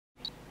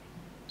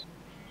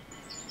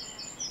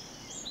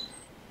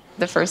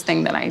The first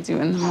thing that I do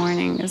in the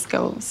morning is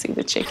go see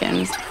the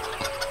chickens.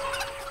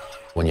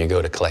 When you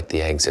go to collect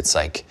the eggs, it's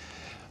like,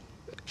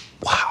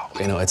 wow,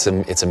 you know, it's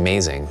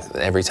amazing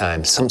every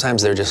time.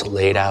 Sometimes they're just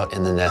laid out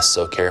in the nest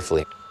so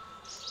carefully.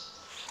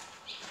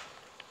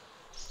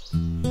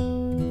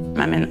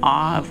 I'm in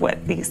awe of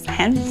what these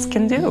hens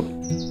can do.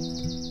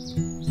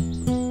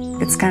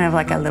 It's kind of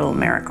like a little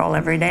miracle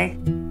every day.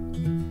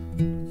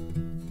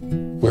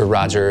 We're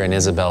Rodger and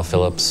Isabelle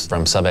Phillips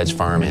from Sub-Edge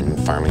Farm in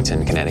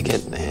Farmington,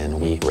 Connecticut, and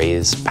we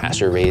raise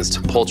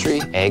pasture-raised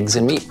poultry, eggs,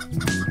 and meat.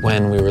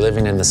 When we were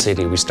living in the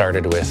city, we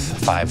started with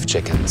 5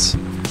 chickens.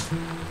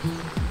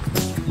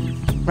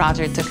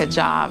 Rodger took a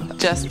job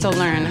just to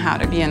learn how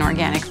to be an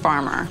organic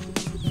farmer.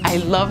 I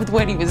loved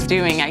what he was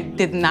doing. I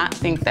did not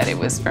think that it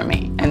was for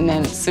me. And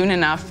then soon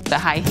enough, the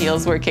high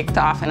heels were kicked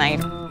off and I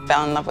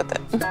fell in love with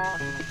it.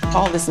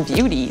 All this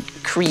beauty,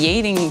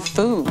 creating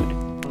food.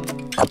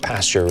 Our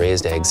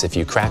pasture-raised eggs, if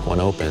you crack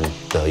one open,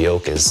 the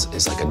yolk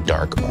is like a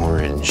dark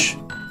orange.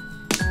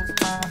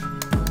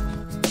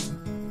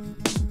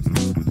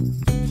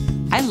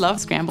 I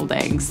love scrambled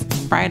eggs,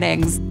 fried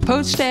eggs,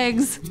 poached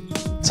eggs.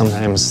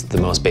 Sometimes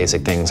the most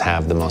basic things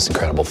have the most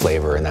incredible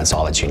flavor, and that's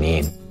all that you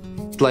need.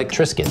 Like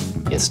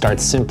Triscuit, it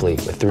starts simply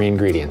with 3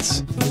 ingredients.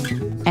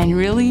 And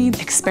really,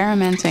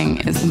 experimenting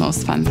is the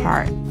most fun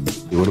part.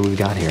 What do we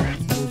got here?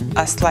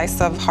 A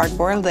slice of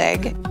hard-boiled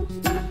egg.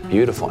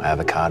 Beautiful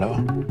avocado.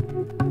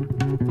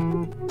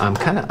 I'm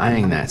kind of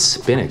eyeing that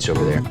spinach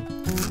over there.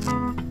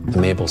 The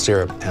maple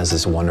syrup has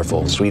this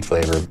wonderful sweet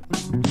flavor.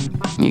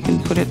 You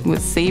can put it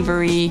with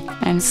savory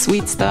and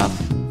sweet stuff.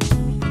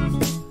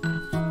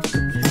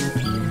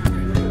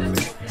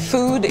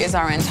 Food is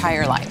our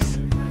entire life.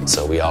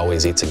 So we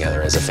always eat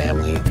together as a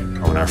family.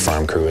 When our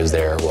farm crew is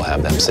there, we'll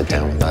have them sit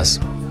down with us.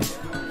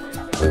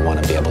 We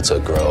want to be able to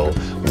grow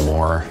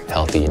more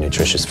healthy,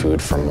 nutritious food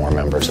for more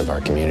members of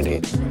our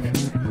community.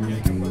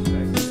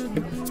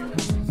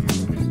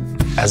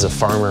 As a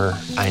farmer,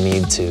 I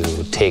need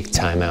to take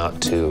time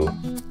out to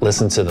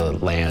listen to the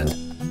land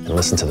and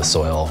listen to the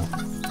soil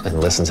and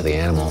listen to the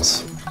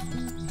animals.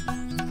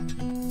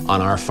 On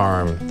our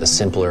farm, the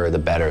simpler, the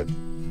better.